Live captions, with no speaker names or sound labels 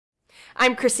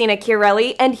I'm Christina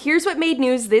Chiarelli, and here's what made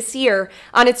news this year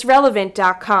on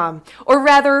itsrelevant.com, or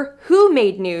rather, who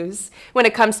made news. When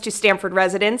it comes to Stamford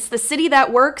residents, the city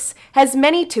that works has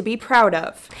many to be proud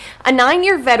of. A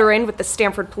 9-year veteran with the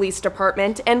Stamford Police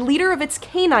Department and leader of its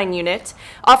canine unit,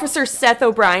 Officer Seth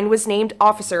O'Brien was named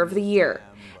Officer of the Year.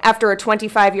 After a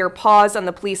 25-year pause on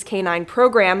the police canine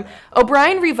program,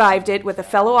 O'Brien revived it with a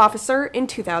fellow officer in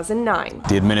 2009.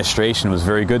 The administration was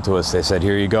very good to us. They said,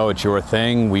 here you go, it's your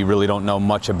thing. We really don't know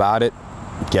much about it.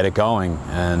 Get it going.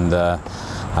 And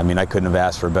I couldn't have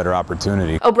asked for a better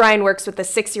opportunity. O'Brien works with a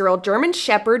 6-year-old German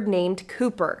Shepherd named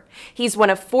Cooper. He's one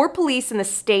of 4 police in the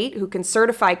state who can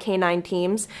certify canine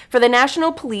teams for the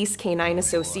National Police Canine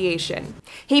Association.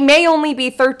 He may only be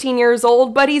 13 years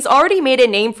old, but he's already made a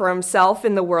name for himself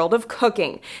in the world of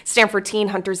cooking. Stamford teen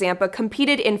Hunter Zampa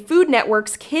competed in Food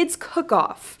Network's Kids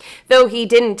Cook-Off. Though he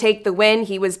didn't take the win,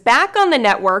 he was back on the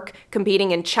network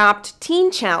competing in Chopped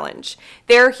Teen Challenge.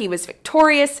 There he was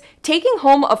victorious, taking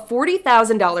home a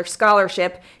 $40,000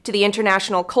 scholarship to the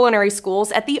international culinary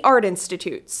schools at the Art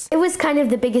Institutes. It was kind of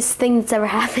the biggest thing that's ever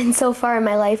happened so far in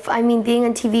my life. I mean, being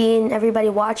on TV and everybody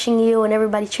watching you and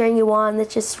everybody cheering you on,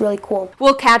 that's just really cool.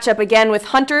 We'll catch up again with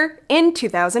Hunter in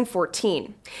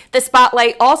 2014. The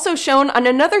spotlight also shone on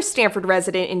another Stamford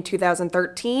resident in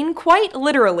 2013, quite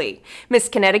literally. Miss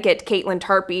Connecticut Caitlin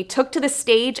Tarpey took to the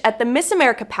stage at the Miss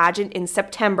America pageant in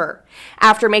September.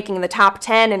 After making the top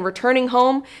 10 and returning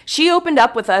home, she opened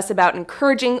up with us about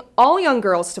encouraging all young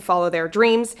girls to follow their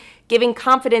dreams, giving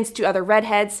confidence to other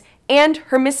redheads, and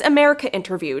her Miss America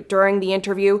interview. During the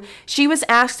interview, she was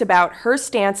asked about her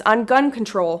stance on gun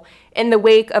control in the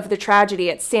wake of the tragedy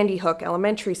at Sandy Hook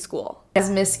Elementary School. As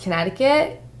Miss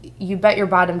Connecticut, you bet your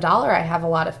bottom dollar I have a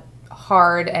lot of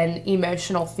hard and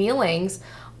emotional feelings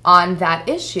on that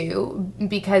issue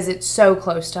because it's so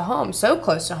close to home. So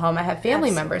close to home, I have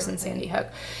family members in Sandy Hook.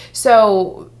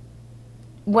 So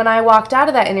when I walked out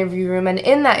of that interview room, and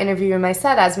in that interview room I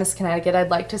said, as Miss Connecticut,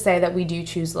 I'd like to say that we do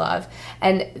choose love.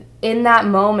 And in that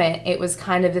moment, it was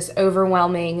kind of this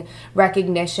overwhelming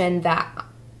recognition that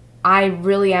I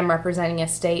really am representing a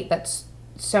state that's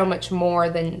so much more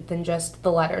than just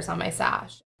the letters on my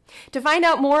sash. To find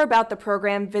out more about the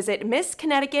program, visit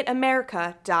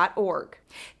MissConnecticutAmerica.org.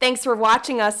 Thanks for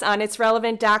watching us on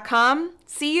itsrelevant.com.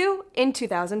 See you in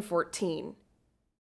 2014.